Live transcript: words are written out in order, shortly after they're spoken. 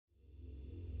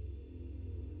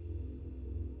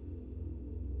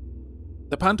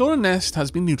The Pandora nest has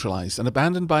been neutralized and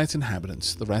abandoned by its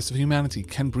inhabitants. The rest of humanity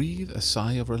can breathe a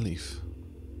sigh of relief.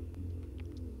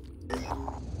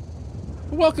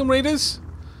 Welcome, Raiders!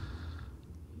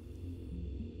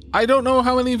 I don't know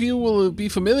how many of you will be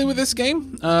familiar with this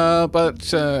game,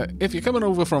 but if you're coming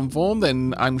over from Vorm,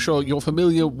 then I'm sure you're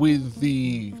familiar with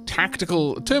the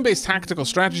turn-based tactical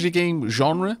strategy game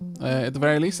genre, at the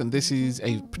very least, and this is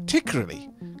a particularly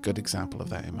good example of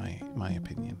that, in my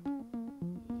opinion.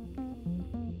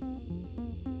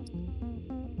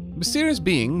 A mysterious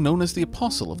being known as the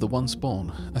Apostle of the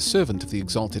Once-Born, a servant of the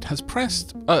Exalted, has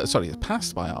passed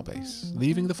by our base,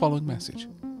 leaving the following message.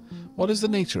 What is the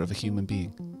nature of a human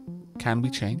being? Can we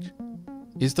change?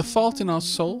 Is the fault in our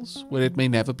souls, where it may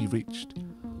never be reached?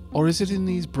 Or is it in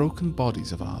these broken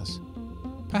bodies of ours?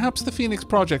 Perhaps the Phoenix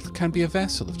Project can be a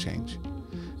vessel of change.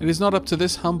 It is not up to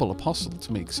this humble apostle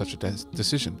to make such a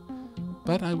decision,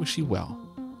 but I wish you well.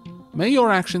 May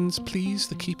your actions please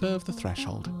the Keeper of the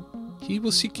Threshold. He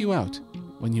will seek you out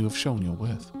when you have shown your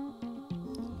worth.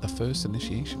 The first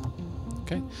initiation.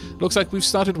 Okay, looks like we've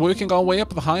started working our way up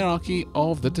the hierarchy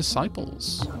of the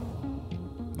disciples.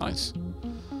 Nice.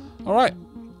 Alright.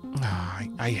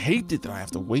 I hate it that I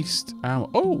have to waste ammo.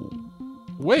 Oh!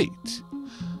 Wait.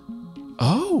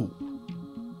 Oh!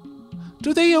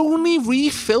 Do they only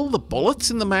refill the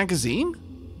bullets in the magazine?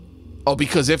 Oh,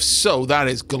 because if so, that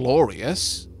is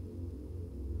glorious.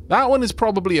 That one is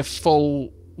probably a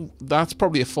full... That's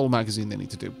probably a full magazine they need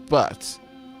to do. But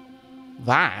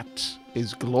that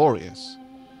is glorious.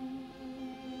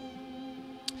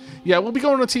 Yeah, we'll be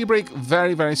going on a tea break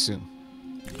very, very soon.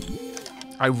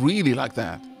 I really like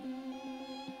that.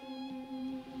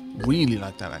 Really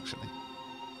like that, actually.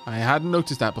 I hadn't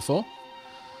noticed that before.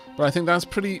 But I think that's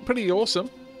pretty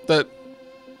awesome. That,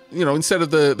 you know, instead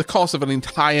of the cost of an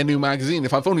entire new magazine,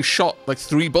 if I've only shot like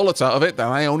 3 bullets out of it, then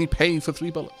I only pay for 3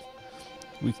 bullets.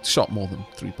 We've shot more than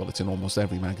 3 bullets in almost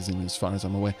every magazine as far as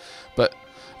I'm aware. But,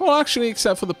 well, actually,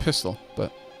 except for the pistol.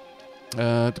 But,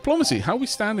 diplomacy, how are we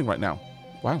standing right now?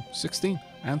 Wow, 16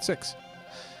 and 6.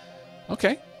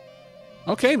 Okay.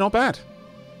 Okay, not bad.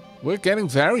 We're getting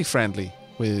very friendly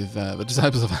with the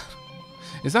Disciples of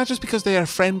Aavak. Is that just because they are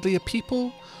friendlier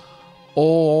people?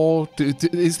 Or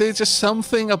is there just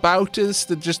something about us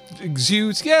that just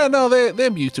exudes? Yeah, no,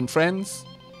 they're mutant friends.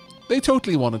 They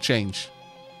totally want to change.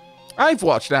 I've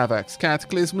watched Aavak's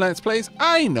Cataclysm Let's Plays.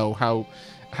 I know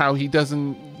how he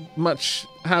doesn't much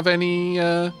have any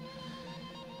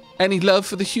love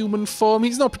for the human form.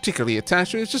 He's not particularly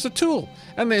attached to it. It's just a tool.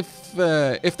 And if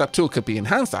that tool could be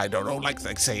enhanced, I don't know, like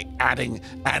say adding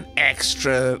an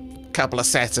extra couple of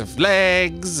sets of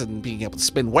legs and being able to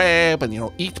spin web and, you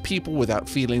know, eat people without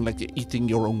feeling like you're eating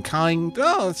your own kind.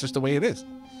 Oh, that's just the way it is.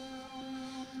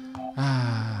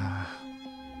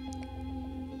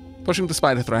 Pushing the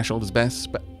spider threshold is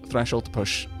best threshold to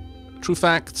push. True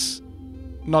facts,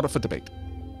 not up for debate.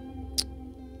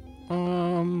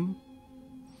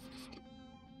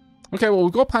 Okay, well,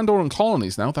 we've got Pandoran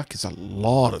colonies now. That gets a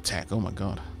lot of tech. Oh my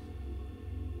god.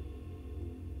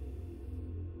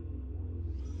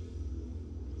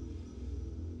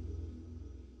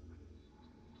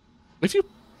 If you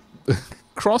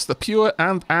cross the Pure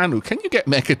and Anu, can you get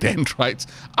mechadendrites?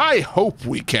 I hope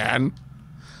we can.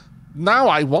 Now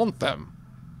I want them.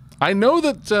 I know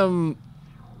that,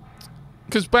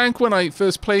 because back when I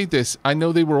first played this, I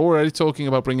know they were already talking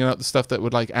about bringing out the stuff that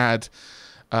would, like, add,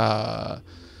 I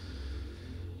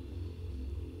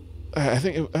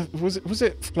think it was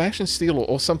it Flesh and Steel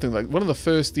or something, like one of the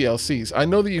first DLCs. I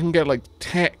know that you can get like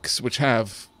techs which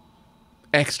have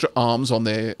extra arms on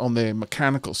their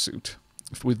mechanical suit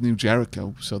with New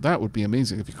Jericho, so that would be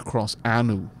amazing if you could cross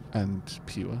Anu and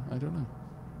Pure. I don't know.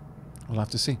 We'll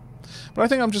have to see. But I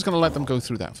think I'm just going to let them go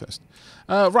through that first.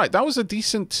 Right, that was a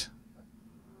decent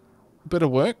bit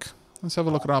of work. Let's have a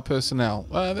look at our personnel.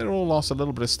 They all lost a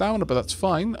little bit of stamina, but that's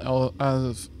fine.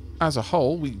 As a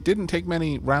whole, we didn't take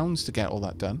many rounds to get all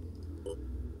that done.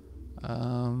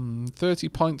 30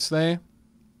 points there.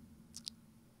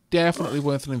 Definitely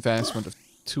worth an investment of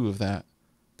 2 of that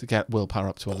to get willpower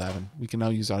up to 11. We can now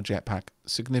use our jetpack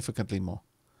significantly more.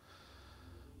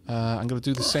 I'm going to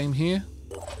do the same here.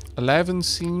 11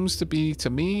 seems to be, to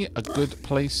me, a good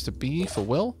place to be for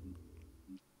will.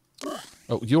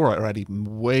 Oh, you're already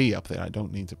way up there. I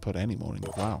don't need to put any more in.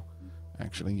 Wow.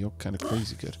 Actually, you're kind of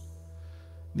crazy good.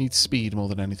 Need speed more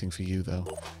than anything for you, though.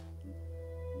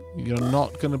 You're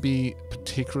not going to be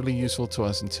particularly useful to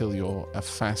us until you're a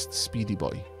fast, speedy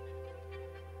boy.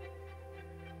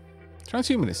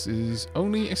 Transhumanist is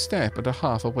only a step and a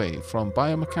half away from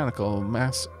biomechanical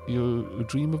mass you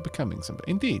dream of becoming somebody.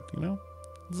 Indeed, you know.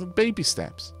 Baby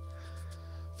steps.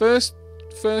 First,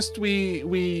 First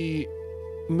we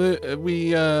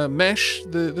mesh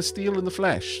the steel and the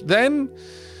flesh. Then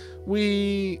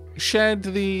we shed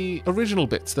the original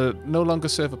bits that no longer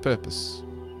serve a purpose.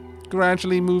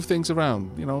 Gradually move things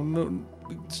around. You know,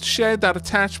 shed that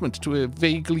attachment to a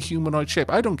vaguely humanoid shape.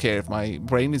 I don't care if my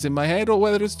brain is in my head or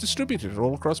whether it's distributed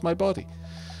all across my body.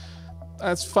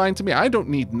 That's fine to me. I don't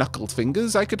need knuckled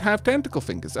fingers. I could have tentacle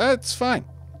fingers. That's fine.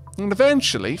 And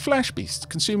eventually, Flesh Beast,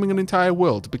 consuming an entire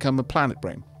world to become a planet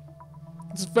brain.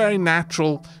 It's a very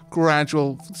natural,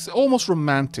 gradual, almost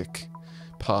romantic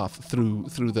path through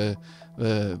the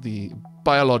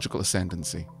biological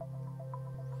ascendancy.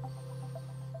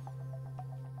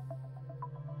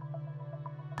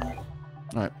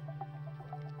 Alright.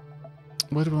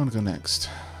 Where do we want to go next?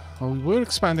 Well, we were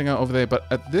expanding out over there, but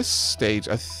at this stage,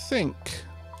 I think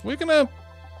we're gonna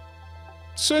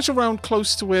search around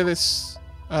close to where this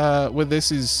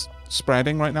is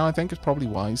spreading right now. I think it's probably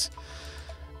wise.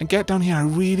 And get down here. I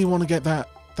really want to get that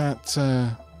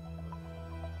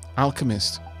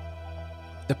alchemist.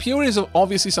 The pure is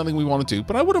obviously something we want to do,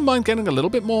 but I wouldn't mind getting a little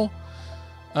bit more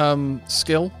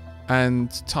skill and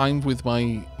time with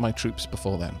my troops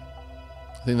before then.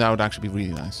 I think that would actually be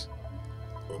really nice.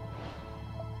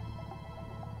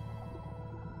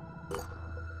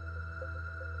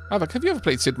 Aavak, have you ever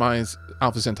played Sid Meier's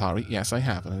Alpha Centauri? Yes, I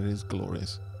have, and it is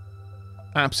glorious.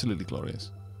 Absolutely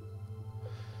glorious.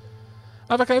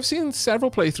 Aavak, I've seen several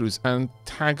playthroughs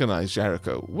antagonize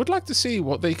Jericho. Would like to see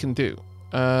what they can do.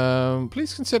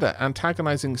 Please consider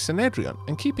antagonizing Synedrion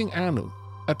and keeping Anu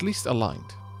at least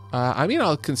aligned. I mean,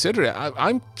 I'll consider it.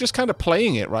 I'm just kind of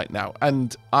playing it right now,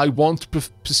 and I want to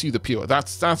pursue the pure.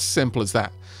 That's simple as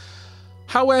that.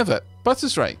 However,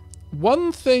 Butter's right.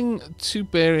 One thing to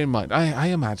bear in mind, I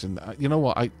imagine, you know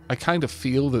what, I kind of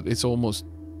feel that it's almost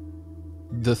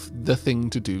the thing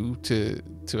to do to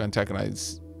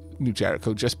antagonize New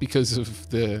Jericho, just because of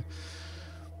the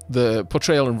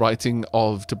portrayal and writing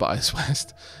of Tobias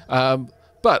West.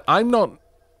 But I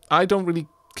don't really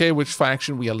care which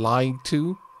faction we ally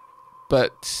to,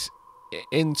 but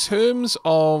in terms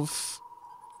of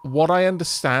what I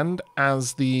understand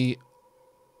as the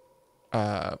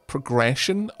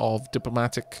progression of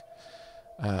diplomatic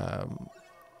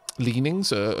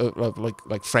leanings, of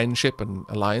like friendship and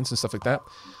alliance and stuff like that,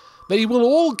 they will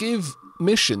all give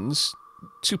missions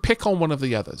to pick on one of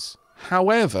the others.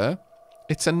 However,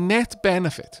 it's a net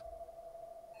benefit.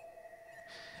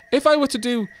 If I were to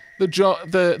do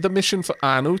the mission for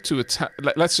Anu to attack,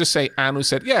 let's just say Anu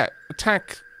said, yeah,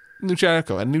 attack New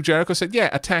Jericho, and New Jericho said, yeah,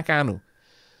 attack Anu.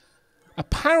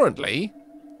 Apparently,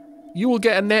 you will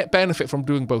get a net benefit from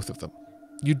doing both of them.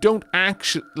 You don't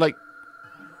actually,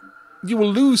 you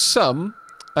will lose some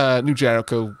New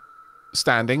Jericho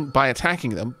standing by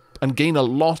attacking them and gain a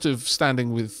lot of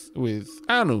standing with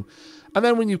Anu. And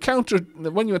then when you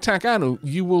attack Anu,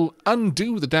 you will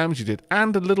undo the damage you did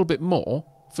and a little bit more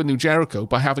for New Jericho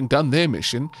by having done their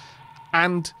mission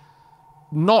and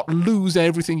not lose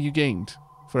everything you gained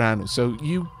for Anu. So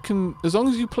you can, as long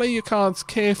as you play your cards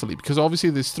carefully, because obviously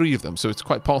there's 3 of them, so it's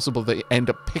quite possible they end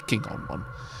up picking on one.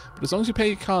 But as long as you play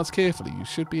your cards carefully, you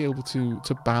should be able to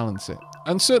balance it.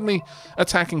 And certainly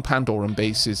attacking Pandoran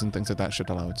bases and things like that should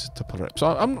allow it to pull it up. So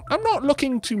I'm not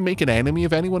looking to make an enemy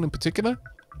of anyone in particular.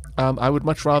 I would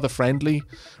much rather friendly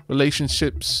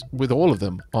relationships with all of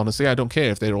them. Honestly, I don't care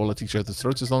if they're all at each other's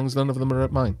throats as long as none of them are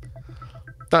at mine.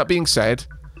 That being said,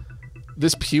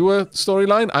 this pure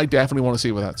storyline, I definitely want to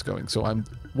see where that's going. So I'm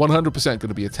 100% going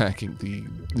to be attacking the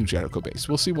New Jericho base.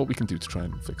 We'll see what we can do to try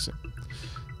and fix it.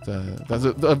 That's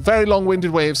a very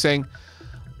long-winded way of saying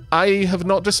I have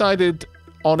not decided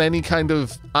on any kind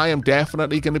of, I am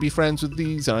definitely going to be friends with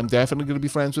these, and I'm definitely going to be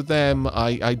friends with them.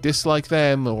 I dislike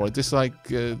them, or I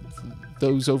dislike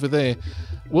those over there.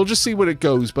 We'll just see where it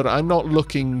goes, but I'm not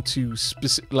looking to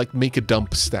make a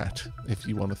dump stat, if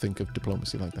you want to think of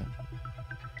diplomacy like that.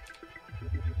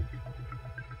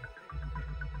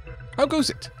 How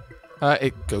goes it?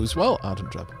 It goes well,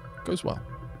 Ardendrub. Goes well.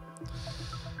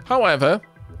 However,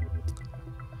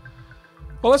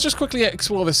 well, let's just quickly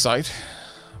explore this site.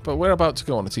 But we're about to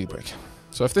go on a tea break.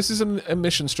 So if this is a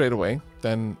mission straight away,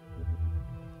 then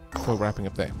we're wrapping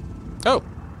up there. Oh!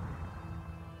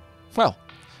 Well.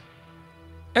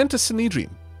 Enter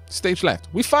Synedrion. Stage left.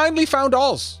 We finally found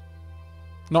Oz!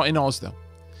 Not in Oz, though.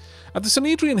 At the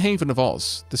Synedrion Haven of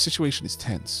Oz, the situation is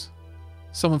tense.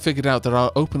 Someone figured out that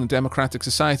our open and democratic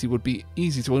society would be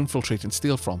easy to infiltrate and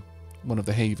steal from, one of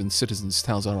the Haven's citizens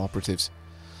tells our operatives.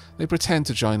 They pretend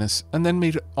to join us, and then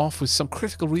made off with some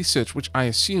critical research which I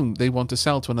assume they want to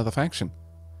sell to another faction.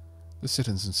 The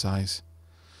citizen sighs.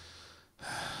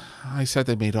 I said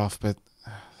they made off, but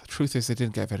the truth is they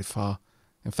didn't get very far.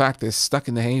 In fact, they're stuck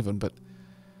in the haven, but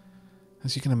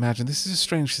as you can imagine, this is a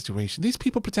strange situation. These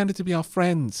people pretended to be our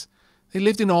friends. They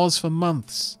lived in Oz for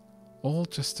months, all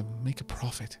just to make a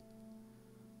profit.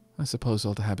 I suppose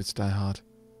old habits die hard.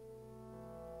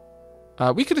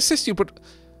 We could assist you, but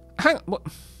hang on. What?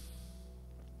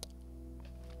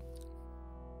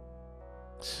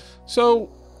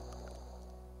 So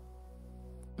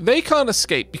they can't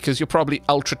escape because you're probably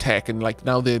ultra tech and like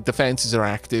now the defenses are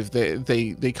active.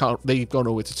 They can't. They've got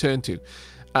nowhere to turn to.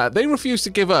 They refuse to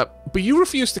give up, but you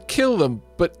refuse to kill them.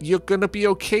 But you're gonna be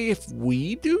okay if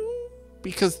we do,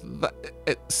 because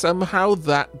somehow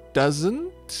that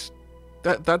doesn't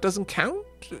count.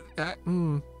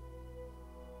 I'm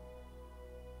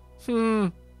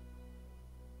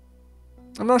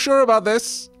not sure about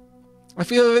this. I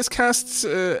feel that this casts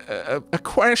a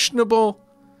questionable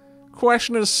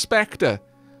spectre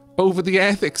over the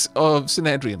ethics of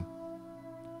Synedrian.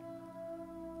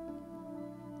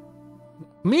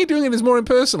 Me doing it is more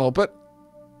impersonal, but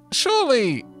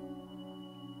surely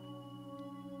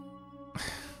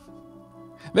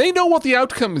they know what the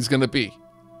outcome is going to be.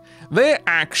 Their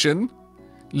action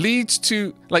leads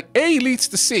to, like, A leads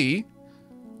to C,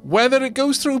 whether it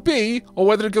goes through B or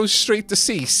whether it goes straight to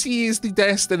C. C is the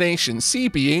destination, C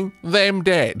being them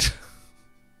dead.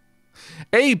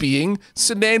 A being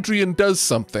Synedrian does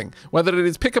something, whether it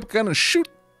is pick up a gun and shoot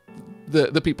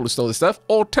the people who stole their stuff,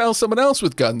 or tell someone else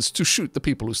with guns to shoot the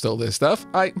people who stole their stuff.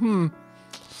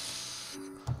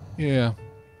 Yeah.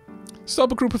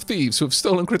 Stop a group of thieves who have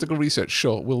stolen critical research.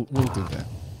 Sure, we'll do that.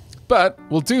 But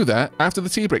we'll do that after the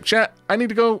tea break. Chat, I need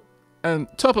to go and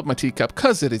top up my teacup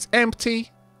because it is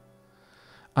empty.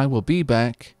 I will be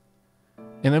back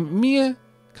in a mere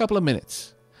couple of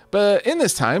minutes. But in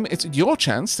this time, it's your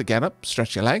chance to get up,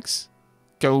 stretch your legs,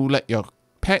 go let your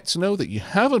pets know that you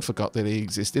haven't forgot that they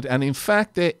existed, and in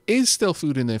fact, there is still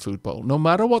food in their food bowl, no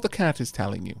matter what the cat is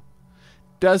telling you.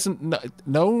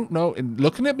 No, and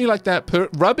looking at me like that,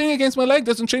 rubbing against my leg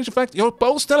doesn't change the fact your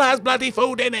bowl still has bloody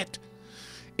food in it.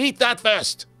 Eat that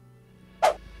first.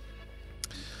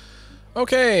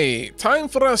 Okay, time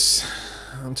for us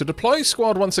to deploy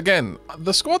squad once again.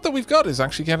 The squad that we've got is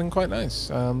actually getting quite nice,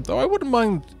 though I wouldn't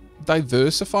mind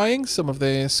diversifying some of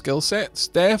their skill sets.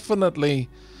 Definitely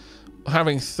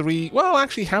having three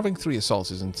assaults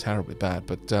isn't terribly bad,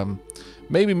 but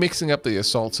maybe mixing up the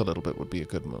assaults a little bit would be a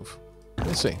good move.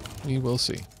 We'll see. We will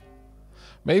see.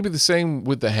 Maybe the same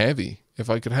with the heavy. If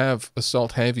I could have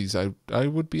assault heavies, I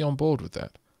would be on board with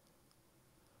that.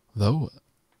 Though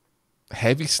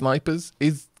heavy snipers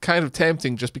is kind of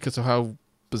tempting just because of how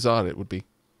bizarre it would be.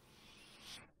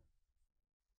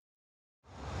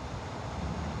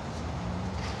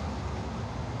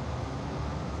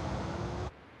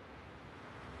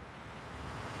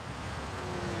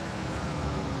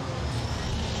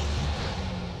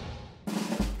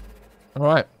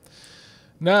 Alright.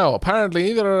 Now,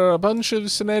 apparently there are a bunch of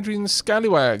Synedrian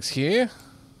scallywags here.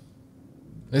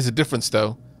 There's a difference,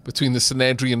 though, between the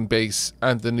Synedrian base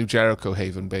and the New Jericho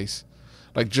Haven base.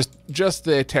 Like, just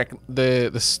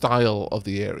the style of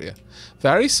the area.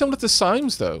 Very similar to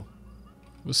Symes, though.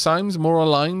 Was Symes more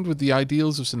aligned with the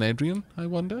ideals of Synedrian, I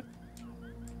wonder?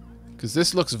 Because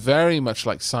this looks very much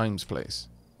like Symes' place.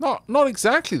 Not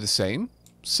exactly the same.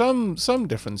 Some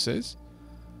differences.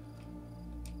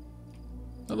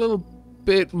 A little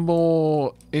bit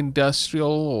more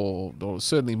industrial, or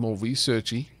certainly more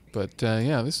researchy. But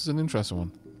yeah, this is an interesting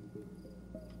one.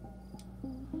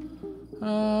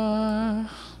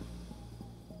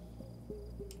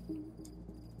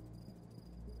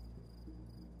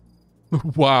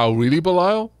 Wow, really,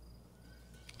 Belial?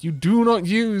 You do not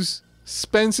use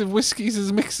expensive whiskies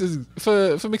as mixes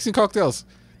for mixing cocktails.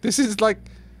 This is like,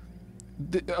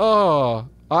 oh,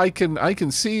 I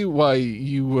can see why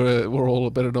you were all a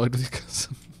bit annoyed with your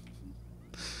cousin.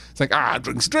 It's like,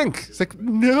 drink's a drink. It's like,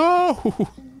 no.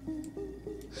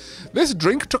 This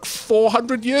drink took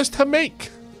 400 years to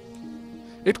make.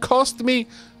 It cost me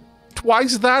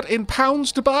twice that in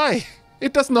pounds to buy.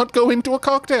 It does not go into a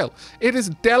cocktail. It is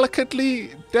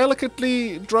delicately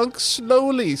drunk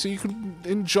slowly so you can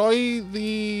enjoy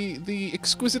the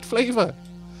exquisite flavor.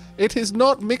 It is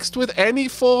not mixed with any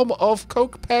form of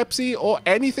Coke, Pepsi, or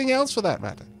anything else for that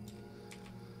matter.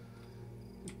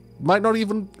 Might not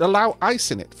even allow ice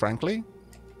in it, frankly.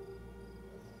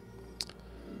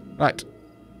 Right.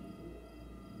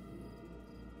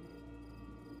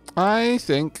 I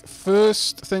think,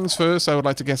 first things first, I would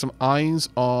like to get some eyes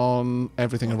on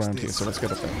everything around here, so let's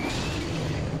get up there.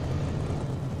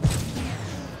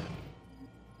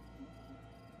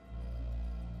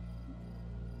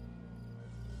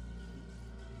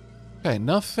 Okay,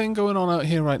 nothing going on out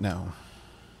here right now.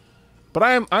 But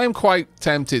I am quite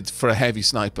tempted for a heavy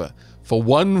sniper. For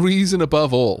one reason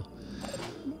above all.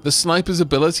 The sniper's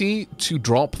ability to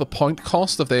drop the point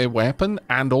cost of their weapon,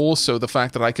 and also the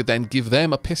fact that I could then give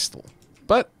them a pistol.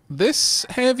 But this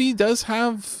heavy does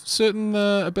have certain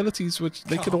abilities which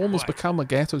they could almost become a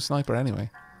ghetto sniper anyway.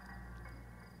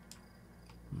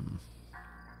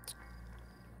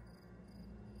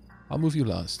 I'll move you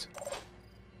last.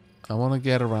 I want to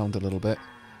get around a little bit.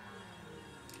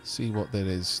 See what there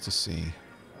is to see.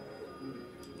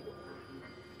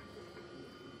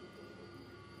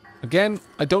 Again,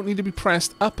 I don't need to be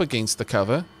pressed up against the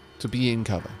cover to be in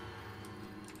cover.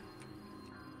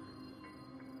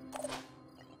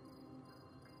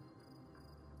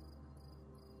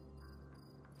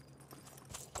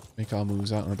 Make our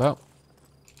moves out and about.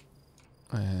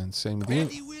 And same with you.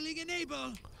 Ready, willing, and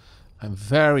able. I'm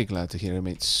very glad to hear it,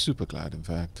 mate. Super glad, in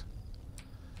fact.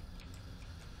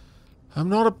 I'm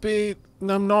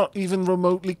not even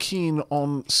remotely keen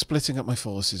on splitting up my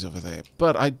forces over there,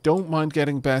 but I don't mind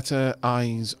getting better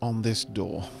eyes on this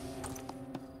door.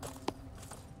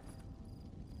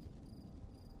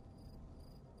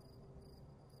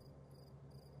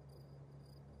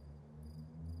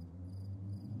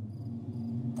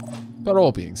 But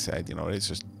all being said, you know, it's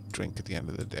just drink at the end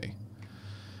of the day.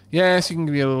 Yes, you can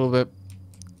be a little bit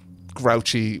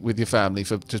grouchy with your family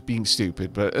for just being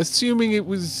stupid, but assuming it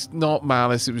was not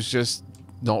malice, it was just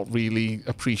not really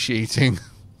appreciating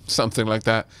something like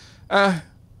that,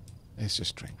 it's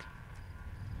just drink.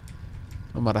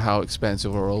 No matter how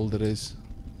expensive or old it is,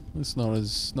 it's not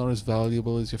as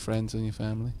valuable as your friends and your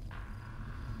family.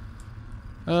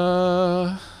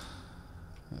 Let's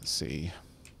see.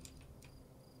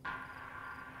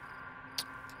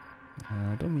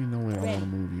 I don't really know where I want to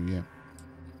move you yet.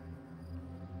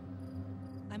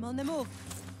 I'm on the move.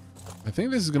 I think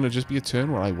this is going to just be a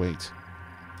turn where I wait.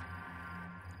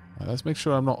 Right, let's make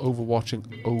sure I'm not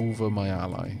overwatching over my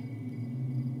ally.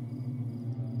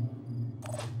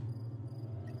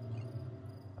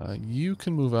 You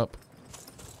can move up.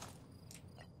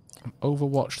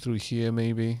 Overwatch through here,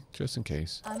 maybe, just in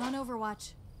case. I'm on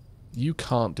Overwatch. You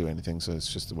can't do anything, so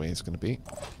it's just the way it's going to be.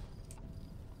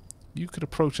 You could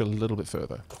approach a little bit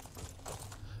further.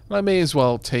 And I may as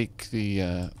well take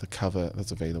the cover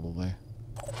that's available there.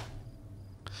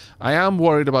 I am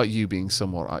worried about you being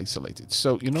somewhat isolated.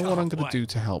 So, you know what I'm going to do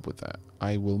to help with that?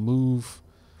 I will move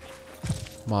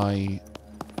my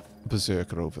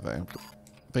Berserker over there.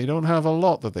 They don't have a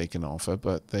lot that they can offer,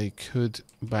 but they could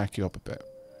back you up a bit.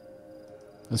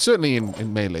 And certainly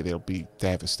in melee they'll be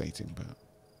devastating, but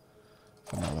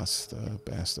for now that's the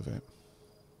best of it.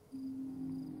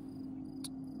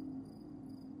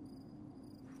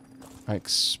 I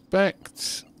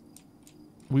expect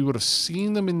we would have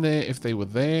seen them in there if they were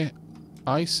there.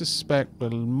 I suspect we're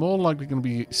more likely going to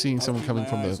be seeing someone coming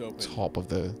from the top of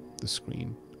the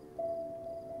screen.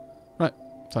 Right,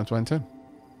 time to enter.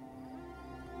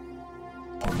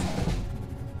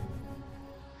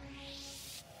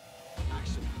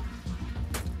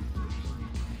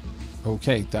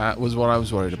 Okay, that was what I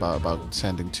was worried about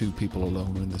sending two people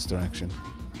alone in this direction.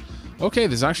 Okay,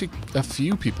 there's actually a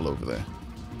few people over there.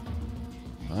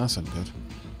 That's not good.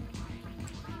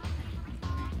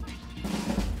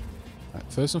 Right,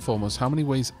 first and foremost, how many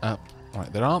ways up?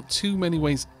 Alright, there aren't too many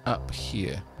ways up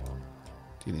here.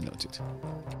 Duly noted.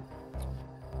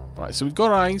 Right, so we've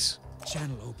got eyes.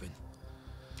 Channel open.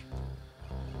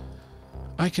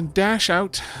 I can dash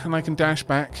out and I can dash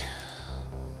back.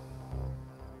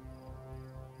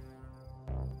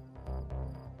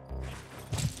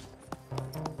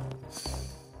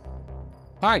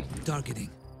 Hi. Targeting.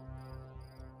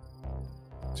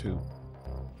 2.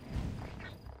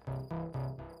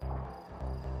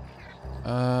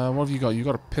 What have you got? You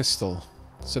got a pistol.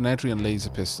 Synedrian laser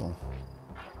pistol.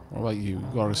 What about you? You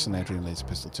got a Synedrian laser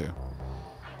pistol too.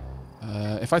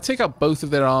 If I take out both of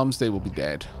their arms, they will be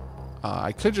dead.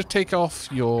 I could just take off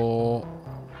your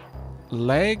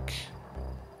leg.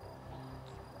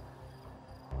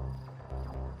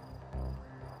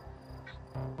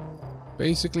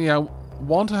 Basically, I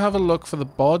want to have a look for the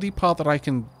body part that I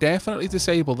can definitely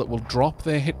disable that will drop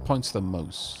their hit points the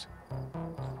most.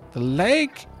 The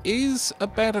leg is a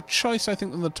better choice, I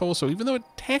think, than the torso, even though it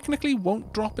technically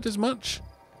won't drop it as much.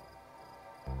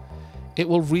 It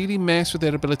will really mess with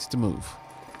their ability to move.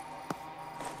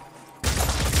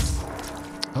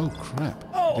 Oh, crap.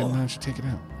 I didn't manage to take it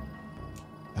out.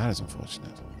 That is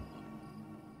unfortunate.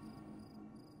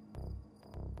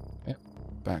 Yep.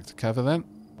 Back to cover then.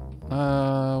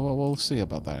 Well, we'll see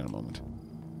about that in a moment.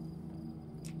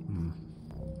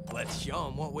 Let's show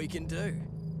them what we can do.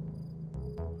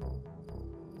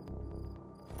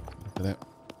 Look at that.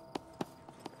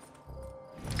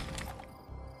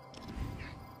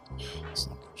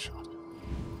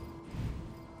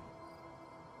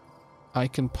 I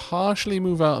can partially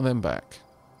move out and then back.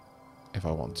 If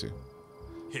I want to.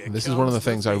 And this is one of the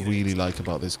things I really like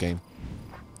about this game.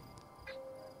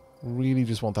 Really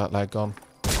just want that lag gone.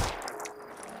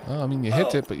 Oh, I mean, you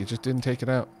hit it, but you just didn't take it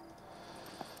out.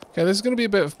 Okay, this is going to be a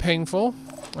bit of painful,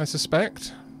 I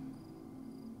suspect.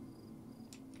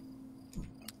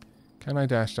 Can I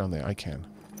dash down there? I can.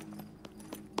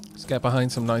 Let's get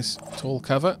behind some nice tall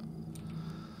cover.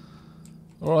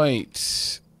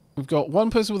 Alright. We've got one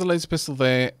person with a laser pistol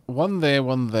there. One there,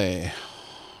 one there.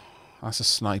 That's a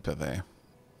sniper there.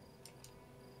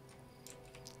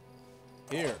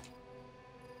 Here.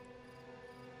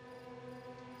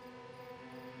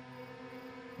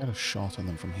 Get a shot on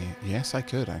them from here. Yes, I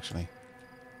could, actually.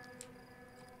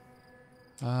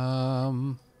 I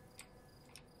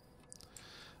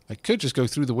could just go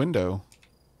through the window.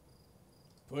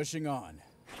 Pushing on.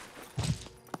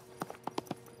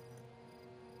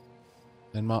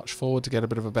 Then march forward to get a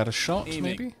bit of a better shot,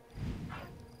 maybe?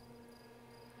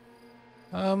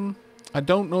 I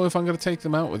don't know if I'm going to take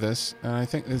them out with this, and I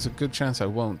think there's a good chance I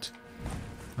won't.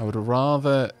 I would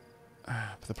rather...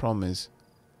 But the problem is...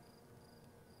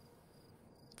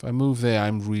 If I move there,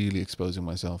 I'm really exposing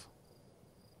myself.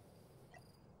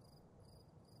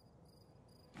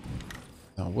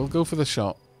 No, we'll go for the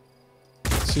shot.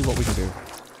 See what we can do.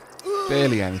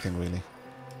 Barely anything, really.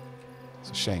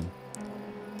 It's a shame.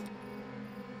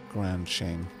 Grand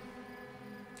shame.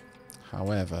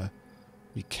 However,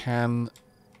 we can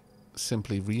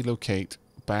simply relocate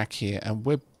back here, and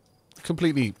we're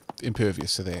completely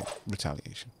impervious to their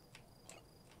retaliation.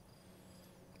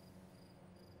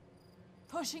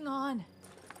 Pushing on.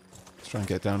 Let's try and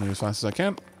get down here as fast as I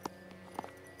can.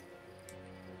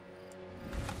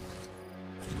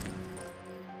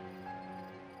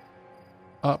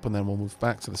 Up, and then we'll move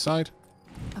back to the side.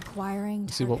 Acquiring.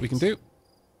 See what we can do.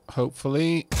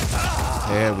 Hopefully.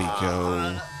 There we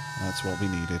go. That's what we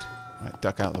needed. Right,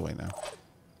 duck out of the way now.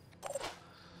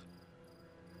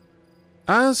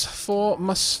 As for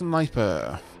my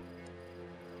sniper.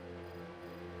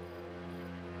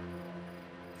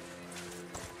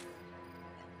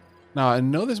 Now, I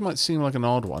know this might seem like an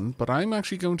odd one, but I'm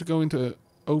actually going to go into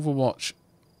Overwatch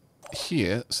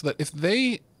here so that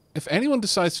if anyone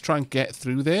decides to try and get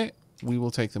through there, we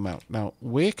will take them out. Now,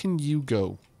 where can you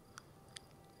go?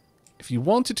 If you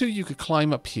wanted to, you could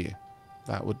climb up here.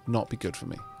 That would not be good for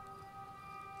me.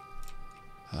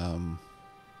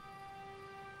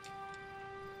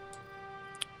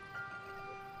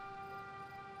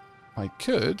 I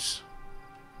could...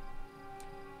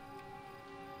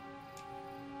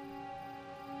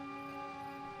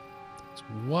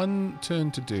 One turn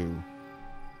to do.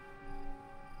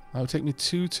 That would take me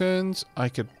 2 turns. I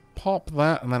could pop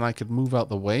that and then I could move out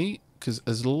the way. Because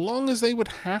as long as they would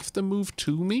have to move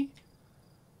to me.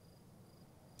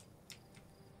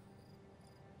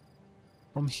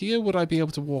 From here, would I be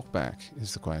able to walk back?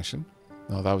 Is the question.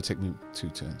 No, that would take me 2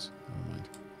 turns. Never mind.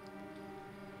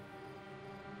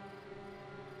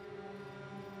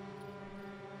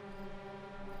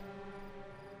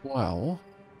 Well...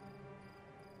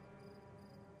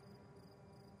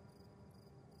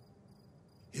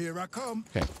 Here I come.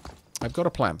 Okay, I've got a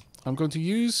plan. I'm going to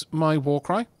use my war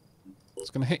cry. It's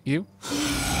going to hit you.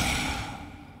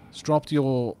 It's dropped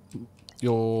your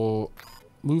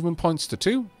movement points to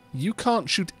 2. You can't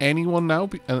shoot anyone now.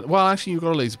 Well, actually, you've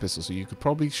got a laser pistol, so you could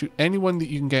probably shoot anyone that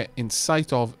you can get in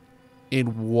sight of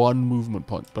in 1 movement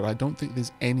point. But I don't think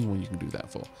there's anyone you can do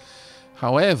that for.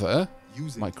 However,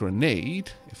 my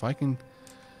grenade, if I can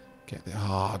get there...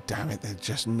 Oh, damn it, they're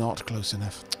just not close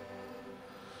enough.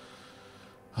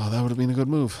 Oh, that would have been a good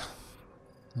move,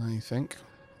 I think.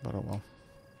 But oh well.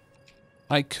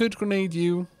 I could grenade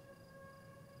you.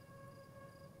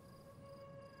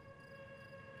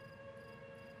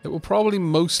 It will probably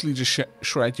mostly just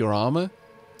shred your armor.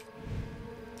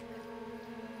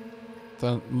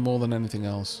 More than anything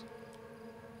else.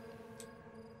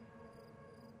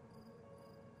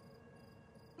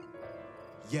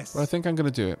 Yes. But I think I'm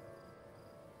going to do it.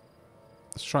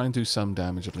 Let's try and do some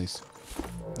damage at least.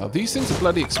 Now, these things are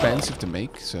bloody expensive to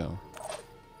make, so...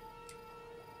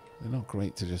 They're not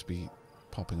great to just be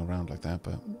popping around like that,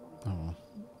 but... Oh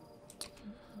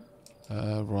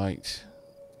well. Right.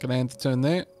 Can I end the turn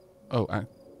there? Oh,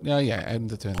 yeah, end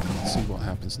the turn there. Let's see what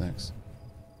happens next.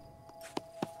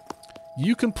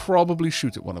 You can probably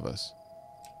shoot at one of us.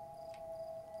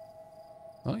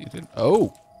 Oh, you didn't.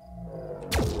 Oh!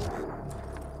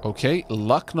 Okay,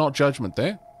 luck, not judgment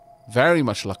there. Very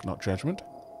much luck, not judgment.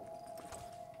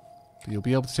 But you'll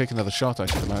be able to take another shot, I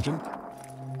should imagine.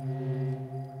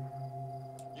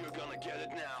 You're gonna get it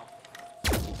now.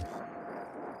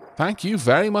 Thank you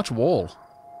very much, Wall.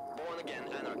 Born again.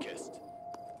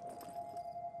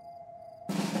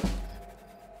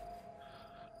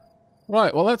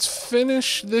 Right, well, let's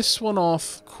finish this one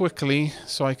off quickly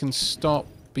so I can stop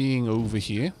being over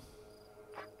here.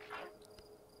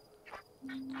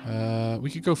 We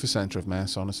could go for center of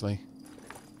mass, honestly.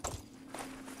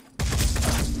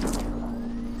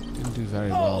 Didn't do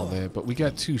very well there, but we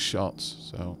get 2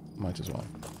 shots, so might as well.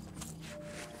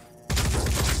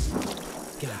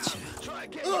 Gotcha.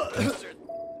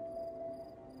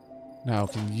 Now,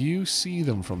 can you see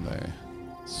them from there?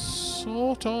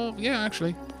 Sort of. Yeah,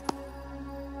 actually.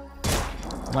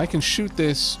 And I can shoot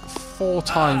this 4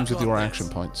 times with your action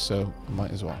points, so I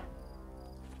might as well.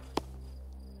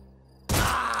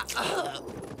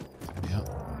 Yeah.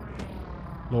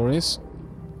 Glorious.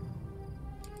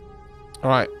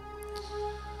 Alright.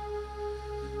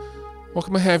 What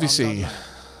can my heavy see?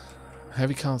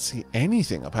 Heavy can't see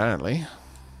anything, apparently.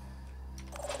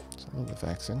 It's a little bit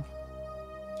vexing.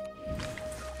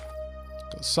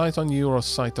 Got sight on you or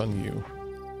sight on you?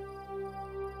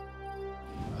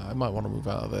 I might want to move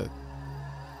out of the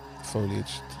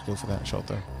foliage to go for that shot,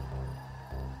 though.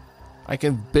 I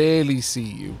can barely see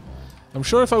you. I'm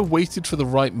sure if I waited for the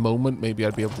right moment, maybe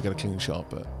I'd be able to get a clean shot,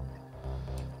 but...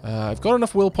 I've got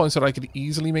enough will points that I could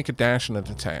easily make a dash and an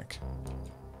attack.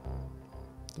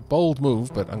 It's a bold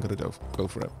move, but I'm going to go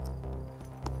for it.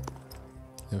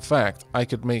 In fact, I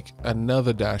could make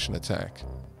another dash and attack.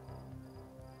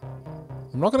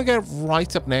 I'm not going to get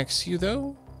right up next to you,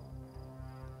 though.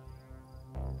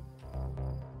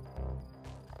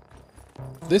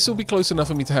 This will be close enough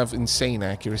for me to have insane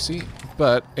accuracy,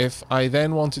 but if I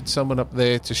then wanted someone up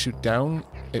there to shoot down,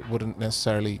 it wouldn't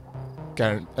necessarily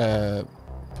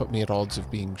put me at odds of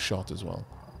being shot as well.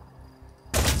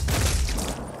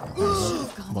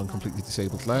 One completely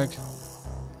disabled lag.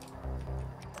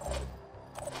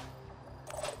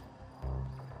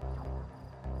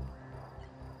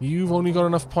 You've only got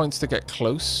enough points to get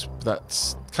close.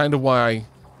 That's kind of why I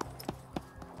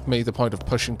made the point of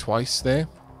pushing twice there.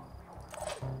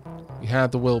 You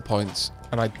had the will points,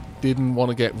 and I didn't want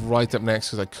to get right up next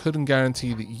because I couldn't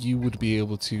guarantee that you would be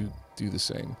able to do the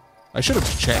same. I should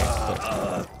have checked,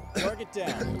 but... Target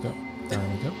down. There we go. There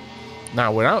we go.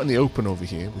 Now, we're out in the open over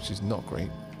here, which is not great.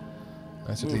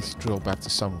 Let's at least drill back to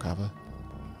some cover.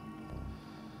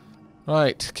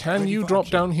 Right, can you drop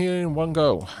down here in one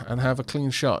go and have a clean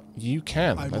shot? You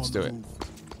can. Let's do it.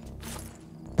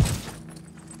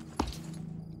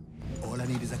 All I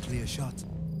need is a clear shot.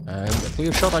 And a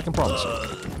clear shot, I can promise you.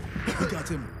 We got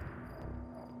him.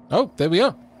 Oh, there we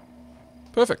are.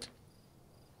 Perfect.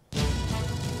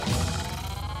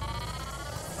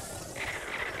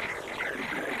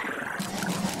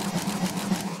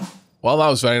 Well, that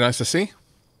was very nice to see.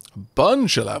 A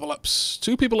bunch of level ups.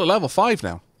 2 people at level 5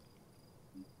 now.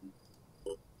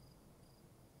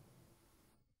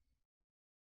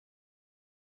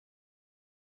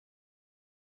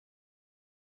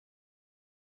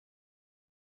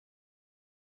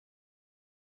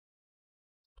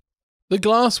 The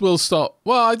glass will stop.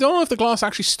 Well, I don't know if the glass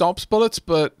actually stops bullets,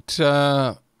 but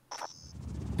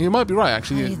you might be right,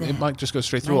 actually. It might just go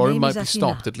straight through, or it might be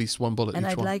stopped at least one bullet and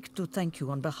each I'd one. like to thank you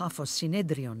on behalf of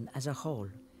Synedrion as a whole.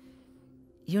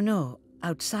 You know,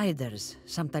 outsiders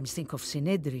sometimes think of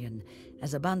Synedrion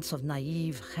as a bunch of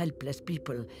naive, helpless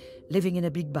people living in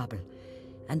a big bubble.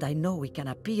 And I know we can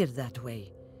appear that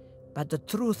way. But the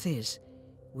truth is,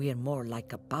 we're more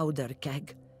like a powder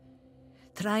keg.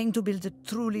 Trying to build a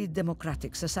truly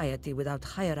democratic society without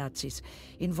hierarchies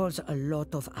involves a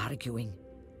lot of arguing.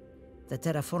 The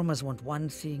terraformers want one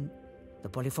thing, the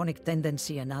polyphonic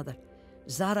tendency another.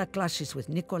 Zara clashes with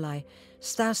Nikolai,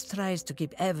 Stas tries to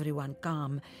keep everyone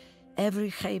calm. Every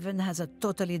haven has a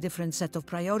totally different set of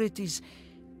priorities.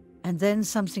 And then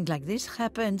something like this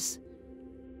happens.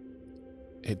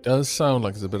 It does sound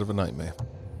like it's a bit of a nightmare.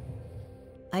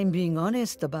 I'm being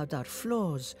honest about our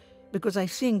flaws, because I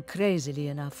think, crazily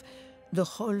enough, the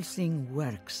whole thing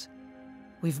works.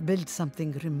 We've built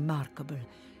something remarkable,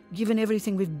 given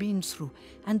everything we've been through,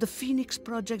 and the Phoenix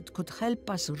Project could help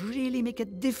us really make a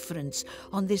difference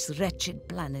on this wretched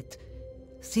planet.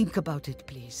 Think about it,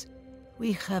 please.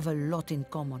 We have a lot in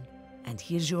common, and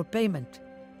here's your payment.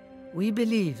 We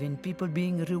believe in people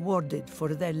being rewarded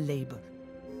for their labor.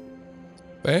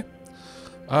 There.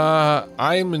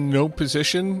 I'm in no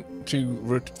position to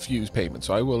refuse payment,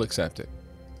 so I will accept it.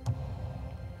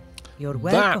 You're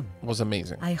welcome. That was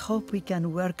amazing. I hope we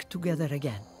can work together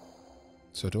again.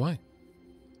 So do I.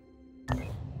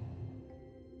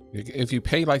 If you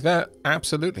pay like that,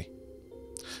 absolutely.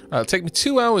 It'll take me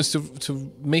 2 hours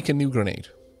to make a new grenade.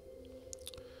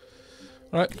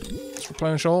 Alright, let's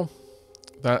replenish all.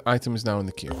 That item is now in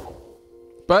the queue.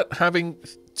 but having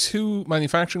 2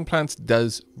 manufacturing plants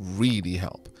does really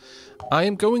help. I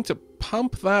am going to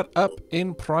pump that up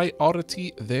in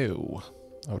priority, though.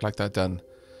 I would like that done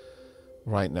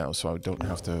right now, so I don't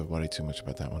have to worry too much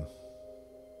about that one.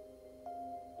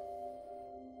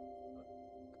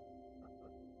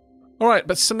 Alright,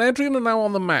 but Synedrian are now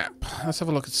on the map. Let's have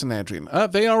a look at Synedrian.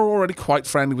 They are already quite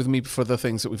friendly with me for the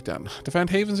things that we've done. Defend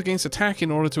havens against attack in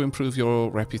order to improve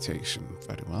your reputation.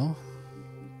 Very well.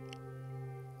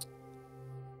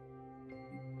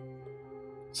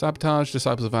 Sabotage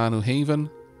Disciples of Anu Haven.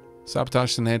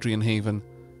 Sabotage Synedrian Haven.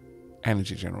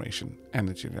 Energy generation.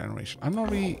 Energy generation. I'm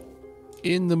not really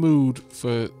in the mood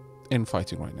for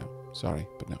infighting right now. Sorry,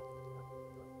 but no.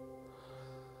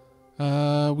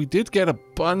 We did get a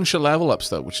bunch of level ups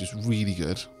though, which is really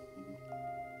good.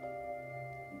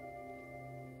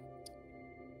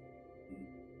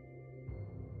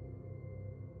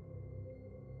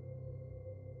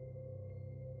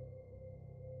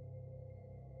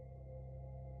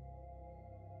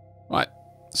 Right,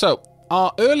 so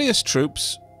our earliest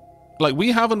troops, like,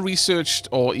 we haven't researched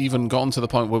or even gotten to the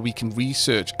point where we can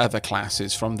research other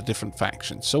classes from the different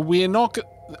factions. So we're not,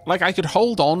 like, I could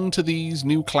hold on to these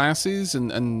new classes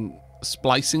and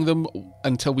splicing them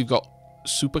until we've got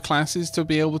super classes to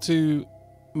be able to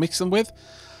mix them with.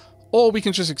 Or we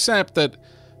can just accept that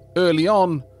early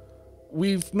on,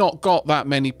 we've not got that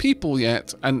many people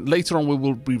yet, and later on we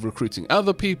will be recruiting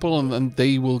other people, and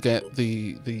they will get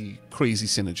the crazy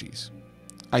synergies.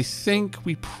 I think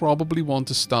we probably want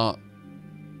to start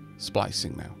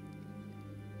splicing now.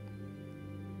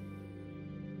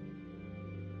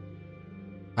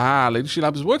 Ah, Lady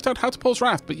She-Lab has worked out how to pulse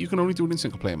Wrath, but you can only do it in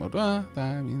single player mode. I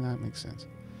mean, that makes sense.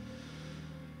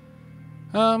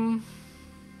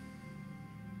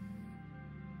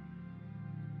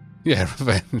 Yeah,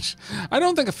 revenge. I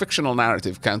don't think a fictional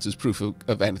narrative counts as proof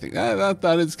of anything.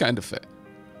 That is kind of fair.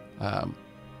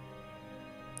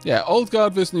 Yeah, Old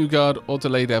Guard versus New Guard or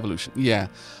delayed evolution. Yeah,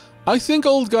 I think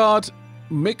Old Guard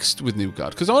mixed with New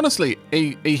Guard. Because honestly,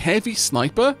 a heavy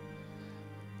sniper,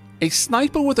 a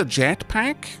sniper with a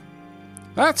jetpack,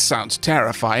 that sounds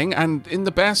terrifying and in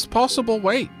the best possible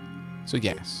way. So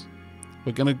yes,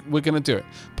 we're gonna do it.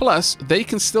 Plus, they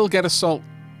can still get assault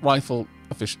rifle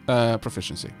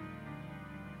proficiency.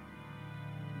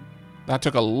 That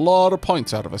took a lot of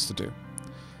points out of us to do,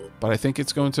 but I think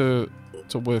it's going to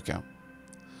work out.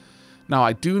 Now,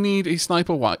 I do need a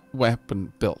sniper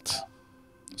weapon built.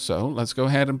 So, let's go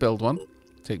ahead and build one.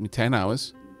 Take me 10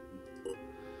 hours.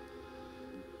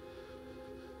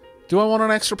 Do I want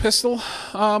an extra pistol?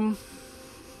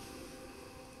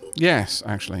 Yes,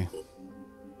 actually.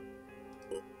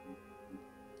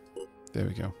 There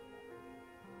we go.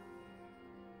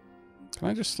 Can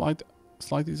I just slide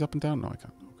these up and down? No, I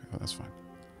can't. Okay, well, that's fine.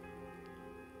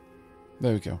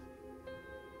 There we go.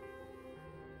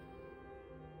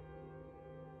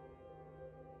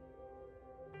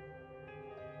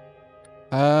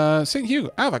 St. Hugo.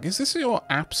 Aavak, is this your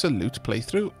absolute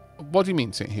playthrough? What do you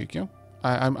mean, St. Hugo?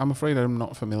 I'm afraid I'm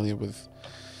not familiar with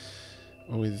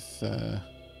that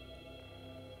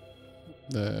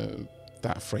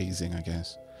phrasing, I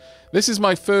guess. This is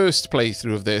my first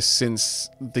playthrough of this since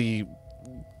the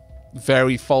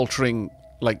very faltering,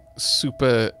 like,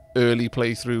 super early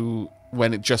playthrough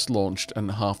when it just launched and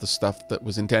half the stuff that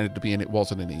was intended to be in it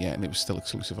wasn't in it yet and it was still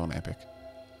exclusive on Epic.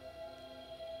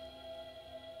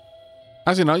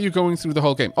 As in, are you going through the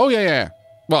whole game? Oh, yeah.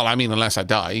 Well, I mean, unless I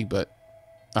die, but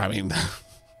I mean,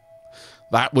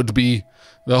 that would be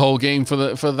the whole game for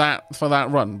that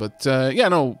run. But yeah,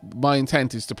 no, my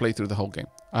intent is to play through the whole game.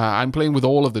 I'm playing with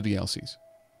all of the DLCs.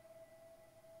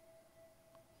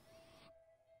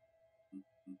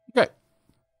 Okay.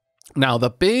 Now, the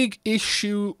big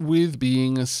issue with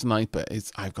being a sniper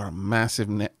is I've got a massive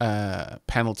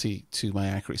penalty to my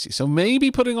accuracy. So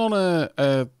maybe putting on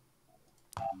a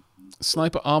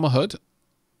sniper armor hood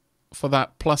for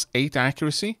that +8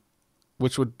 accuracy,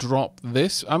 which would drop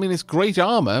this. I mean, it's great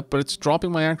armor, but it's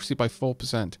dropping my accuracy by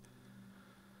 4%.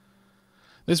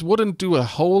 This wouldn't do a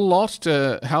whole lot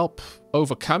to help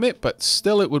overcome it, but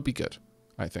still it would be good,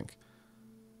 I think.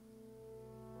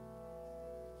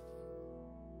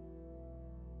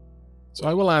 So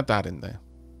I will add that in there.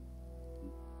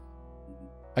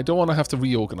 I don't want to have to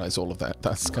reorganize all of that.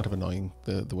 That's kind of annoying,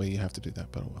 the way you have to do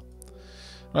that, but oh well.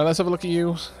 Right, let's have a look at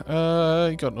you.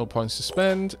 You got no points to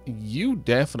spend. You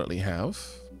definitely have.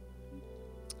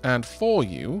 And for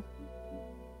you...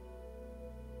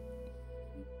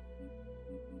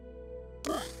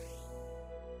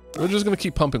 we're just going to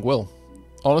keep pumping Will.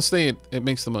 Honestly, it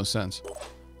makes the most sense.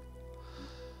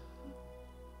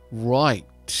 Right.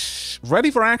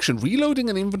 Ready for action. Reloading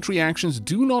and inventory actions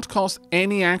do not cost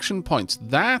any action points.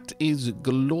 That is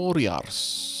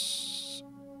glorious.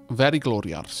 Very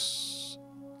glorious.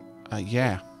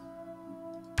 Yeah.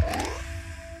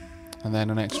 And then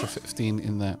an extra 15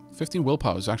 in there. 15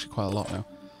 willpower is actually quite a lot now.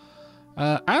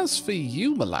 As for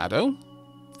you, Malado,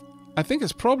 I think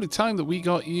it's probably time that we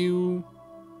got you...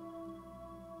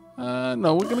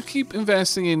 no, we're going to keep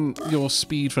investing in your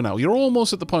speed for now. You're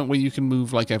almost at the point where you can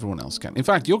move like everyone else can. In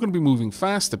fact, you're going to be moving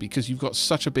faster because you've got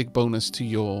such a big bonus to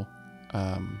your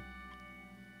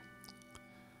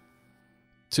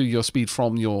speed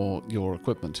from your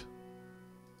equipment.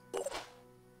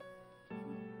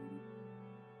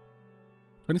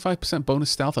 25% bonus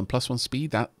stealth and +1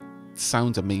 speed. That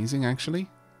sounds amazing, actually.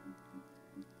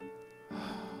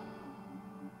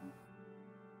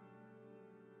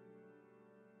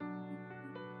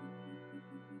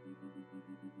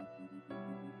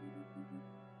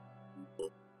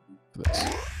 This.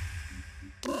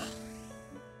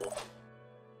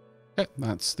 Okay,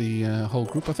 that's the whole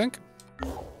group, I think.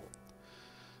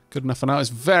 Good enough for now. It's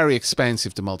very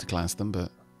expensive to multiclass them,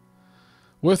 but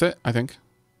worth it, I think.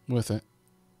 Worth it.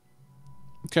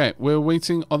 Okay, we're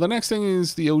waiting. Oh, the next thing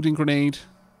is the Odin Grenade.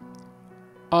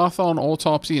 Arthon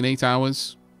Autopsy in 8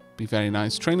 hours. Be very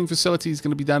nice. Training facility is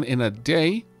going to be done in a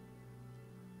day.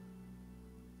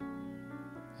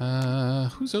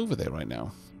 Who's over there right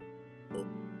now?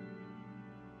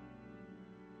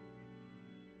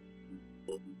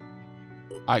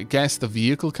 I guess the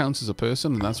vehicle counts as a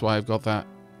person, and that's why I've got that.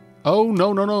 Oh,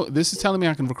 no, no, no. This is telling me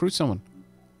I can recruit someone.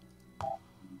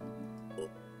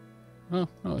 Oh,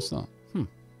 no, it's not.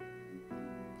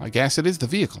 I guess it is the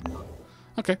vehicle.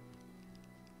 Okay.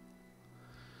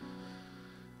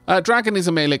 Dragon is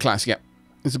a melee class, yeah.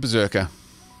 It's a berserker.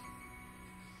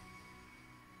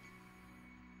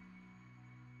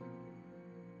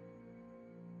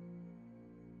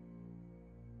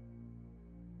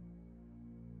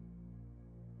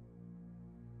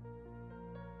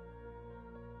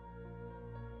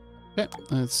 Okay,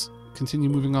 let's continue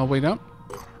moving our way down.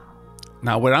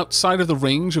 Now, we're outside of the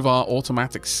range of our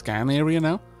automatic scan area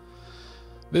now.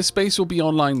 This base will be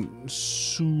online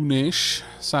soonish.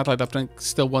 Satellite update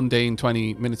still 1 day and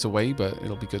 20 minutes away, but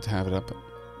it'll be good to have it up.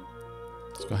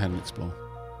 Let's go ahead and explore.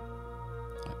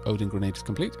 Odin Grenade is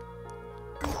complete.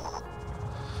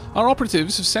 Our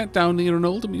operatives have sat down near an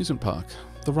old amusement park.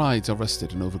 The rides are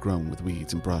rusted and overgrown with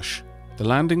weeds and brush. The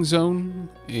landing zone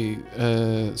is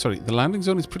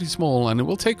pretty small, and it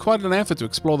will take quite an effort to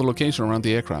explore the location around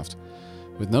the aircraft.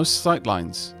 With no sight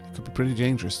lines, it could be pretty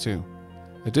dangerous too.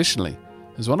 Additionally,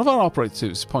 as one of our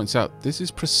operatives points out, this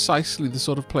is precisely the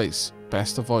sort of place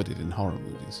best avoided in horror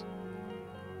movies.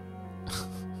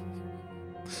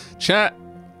 Chat,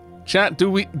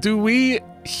 do we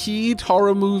heed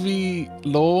horror movie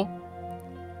lore?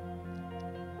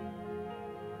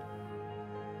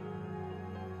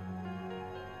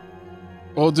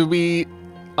 Or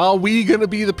are we gonna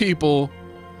be the people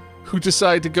who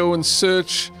decide to go and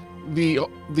search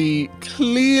the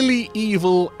clearly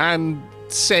evil and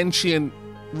sentient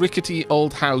rickety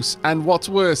old house, and what's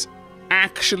worse,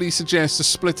 actually suggests to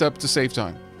split up to save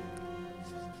time?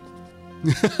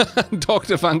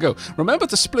 Dr. Van Gogh, remember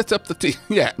to split up the team.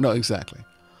 Yeah, no, exactly.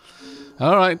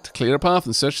 Alright, clear a path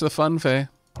and search the fun fair.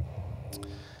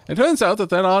 It turns out that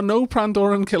there are no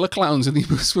Pandoran killer clowns in the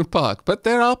amusement park, but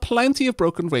there are plenty of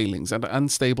broken railings and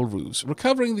unstable roofs.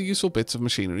 Recovering the useful bits of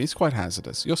machinery is quite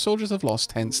hazardous. Your soldiers have lost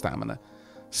 10 stamina.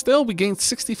 Still, we gained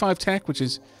 65 tech, which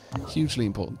is hugely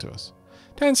important to us.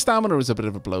 10 stamina is a bit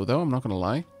of a blow, though, I'm not going to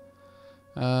lie.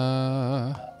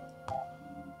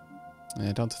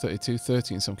 Yeah, down to 32,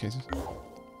 30 in some cases.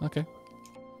 Okay.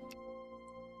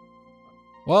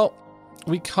 Well,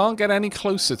 we can't get any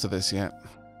closer to this yet.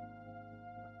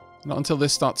 Not until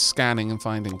this starts scanning and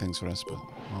finding things for us, but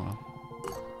oh well.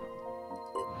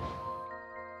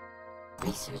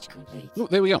 Research complete. Oh,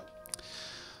 there we go.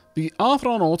 The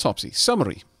Arthron Autopsy.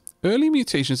 Summary. Early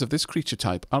mutations of this creature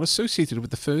type are associated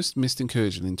with the first mist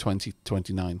incursion in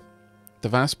 2029. The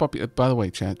vast population... By the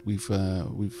way, chat, we've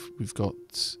got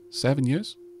 7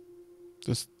 years.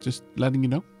 Just letting you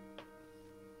know.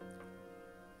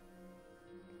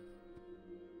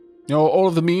 You know, all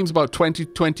of the memes about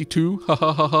 2022, ha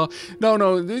ha ha ha.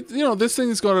 No, you know, this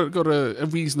thing's got a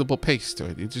reasonable pace to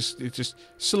it. It just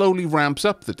slowly ramps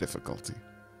up the difficulty.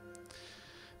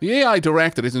 The AI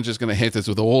director isn't just going to hit us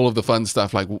with all of the fun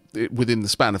stuff like within the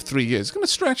span of 3 years. It's going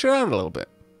to stretch it out a little bit.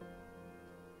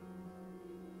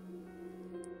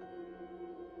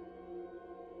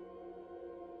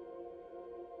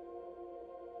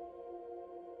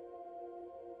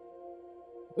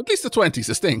 At least the 20s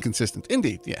are staying consistent.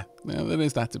 Indeed, yeah. There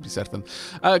is that to be said for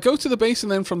them. Go to the base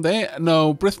and then from there...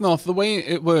 No, Brithnoth, the way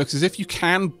it works is if you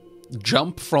can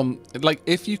jump from... Like,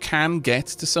 if you can get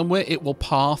to somewhere, it will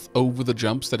path over the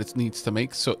jumps that it needs to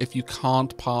make. So if you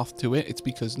can't path to it, it's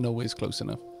because nowhere's close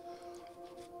enough.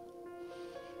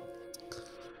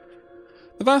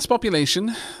 The vast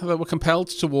population that were compelled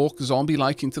to walk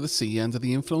zombie-like into the sea under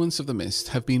the influence of the mist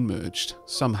have been merged,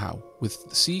 somehow,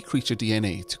 with sea creature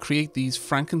DNA to create these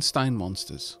Frankenstein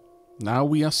monsters. Now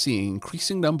we are seeing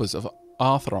increasing numbers of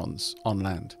Arthrons on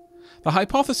land. The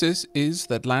hypothesis is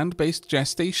that land-based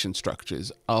gestation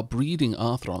structures are breeding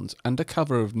Arthrons under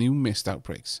cover of new mist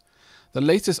outbreaks. The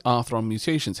latest Arthron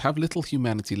mutations have little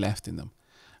humanity left in them,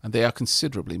 and they are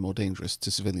considerably more dangerous to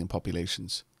civilian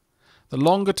populations. The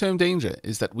longer-term danger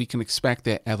is that we can expect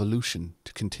their evolution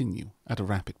to continue at a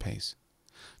rapid pace.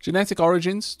 Genetic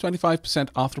origins,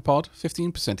 25% arthropod,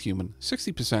 15% human,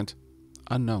 60%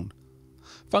 unknown.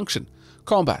 Function,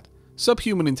 combat.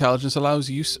 Subhuman intelligence allows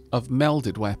use of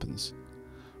melded weapons.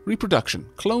 Reproduction,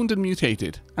 cloned and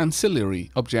mutated.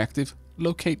 Ancillary objective,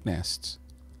 locate nests.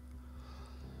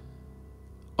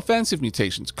 Offensive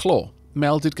mutations, claw,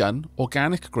 melded gun,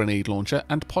 organic grenade launcher,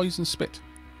 and poison spit.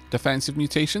 Defensive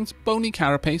mutations, bony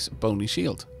carapace, bony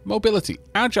shield. Mobility,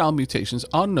 agile mutations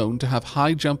are known to have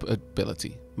high jump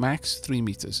ability, max 3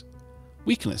 meters.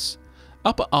 Weakness,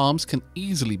 upper arms can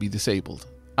easily be disabled,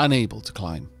 unable to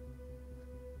climb.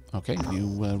 Okay,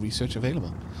 new research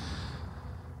available.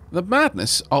 The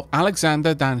madness of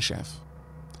Alexander Danshev.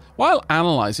 While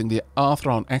analysing the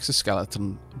Arthron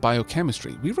exoskeleton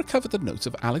biochemistry, we recovered the notes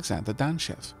of Alexander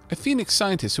Danshev, a Phoenix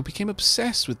scientist who became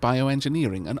obsessed with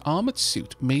bioengineering an armoured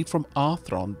suit made from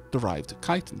Arthron-derived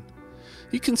chitin.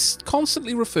 He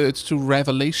constantly referred to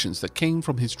revelations that came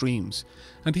from his dreams,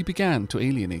 and he began to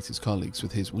alienate his colleagues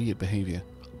with his weird behaviour.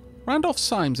 Randolph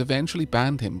Symes eventually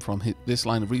banned him from this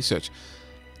line of research.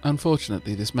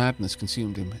 Unfortunately, this madness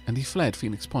consumed him, and he fled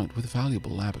Phoenix Point with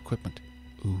valuable lab equipment.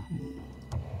 Ooh.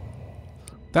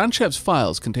 Danshev's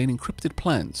files contain encrypted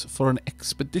plans for an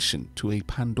expedition to a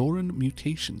Pandoran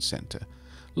mutation center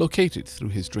located through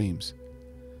his dreams.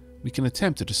 We can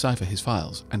attempt to decipher his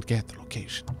files and get the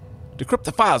location. Decrypt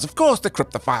the files! Of course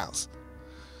decrypt the files!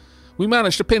 We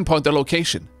managed to pinpoint their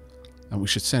location, and we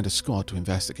should send a squad to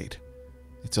investigate.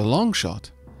 It's a long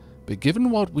shot, but given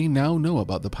what we now know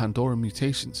about the Pandoran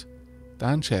mutations,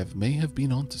 Danshev may have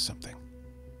been onto something.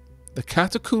 The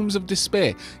Catacombs of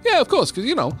Despair. Yeah, of course, because,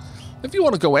 you know, if you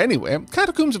want to go anywhere,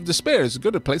 Catacombs of Despair is as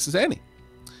good a place as any.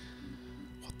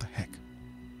 What the heck?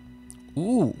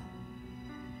 Ooh.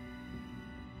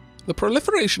 The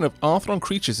proliferation of Arthron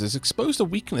creatures has exposed a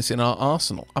weakness in our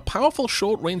arsenal. A powerful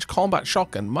short-range combat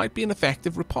shotgun might be an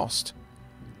effective riposte.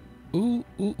 Ooh,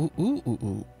 ooh, ooh, ooh,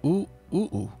 ooh, ooh, ooh,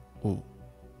 ooh, ooh,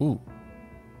 ooh.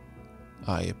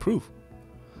 I approve.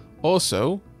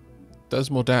 Also,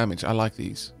 does more damage. I like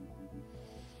these.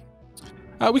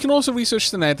 We can also research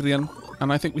Synedrion,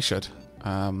 and I think we should.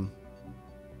 Yeah,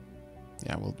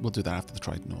 we'll do that after the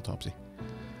Triton autopsy.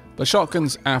 But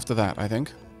shotguns after that, I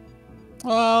think.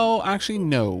 Well, actually,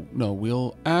 no. No,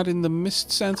 we'll add in the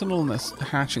Mist Sentinel and the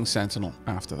Hatching Sentinel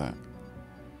after that.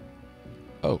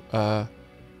 Oh,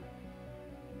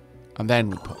 and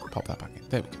then we pop that back in.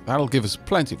 There we go. That'll give us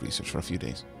plenty of research for a few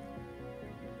days.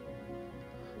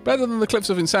 Better than the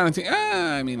Cliffs of Insanity?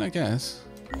 I mean, I guess.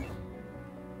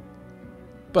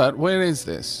 But where is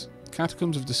this?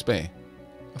 Catacombs of Despair.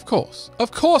 Of course.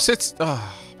 Of course it's...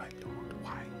 Ah, oh, my lord,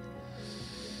 why?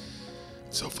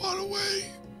 It's so far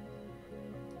away.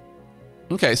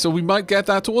 Okay, so we might get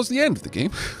that towards the end of the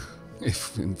game.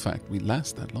 If, in fact, we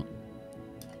last that long.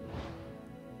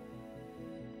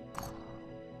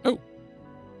 Oh.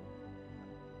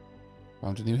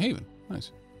 Found a new haven.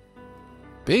 Nice.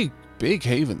 Big, big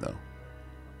haven, though.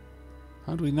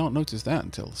 How do we not notice that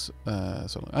until so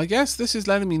long? I guess this is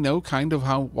letting me know kind of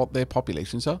what their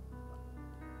populations are.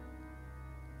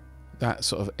 That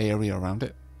sort of area around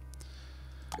it.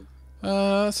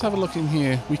 Let's have a look in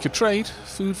here. We could trade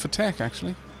food for tech,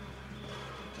 actually.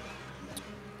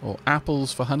 Or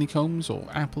apples for honeycombs, or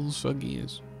apples for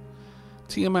gears.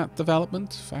 Tiamat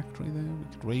development, factory there. We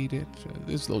could raid it.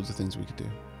 There's loads of things we could do.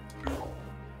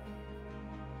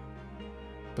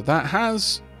 But that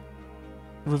has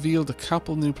revealed a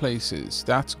couple new places.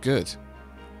 That's good.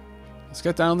 Let's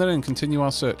get down there and continue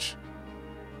our search.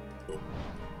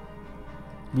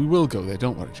 We will go there,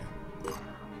 don't worry, Jim.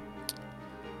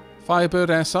 Firebird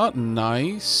SR,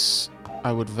 nice.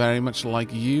 I would very much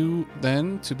like you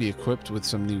then to be equipped with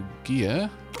some new gear.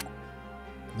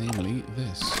 Namely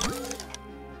this.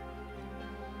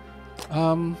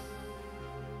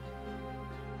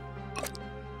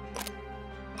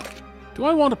 Do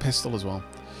I want a pistol as well?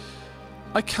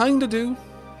 I kind of do.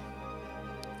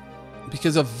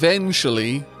 Because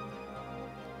eventually,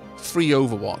 free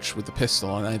Overwatch with the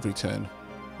pistol on every turn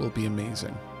will be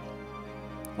amazing.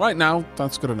 Right now,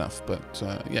 that's good enough. But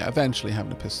yeah, eventually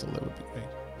having a pistol, that would be great.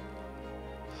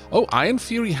 Oh, Iron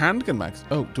Fury handgun mags.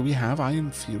 Oh, do we have Iron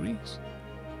Furies?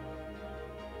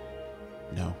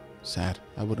 No. Sad.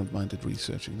 I wouldn't have minded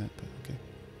researching that, but okay.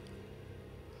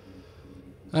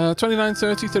 29,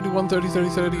 30, 31, 30, 30,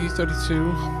 30, 32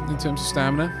 in terms of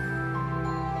stamina.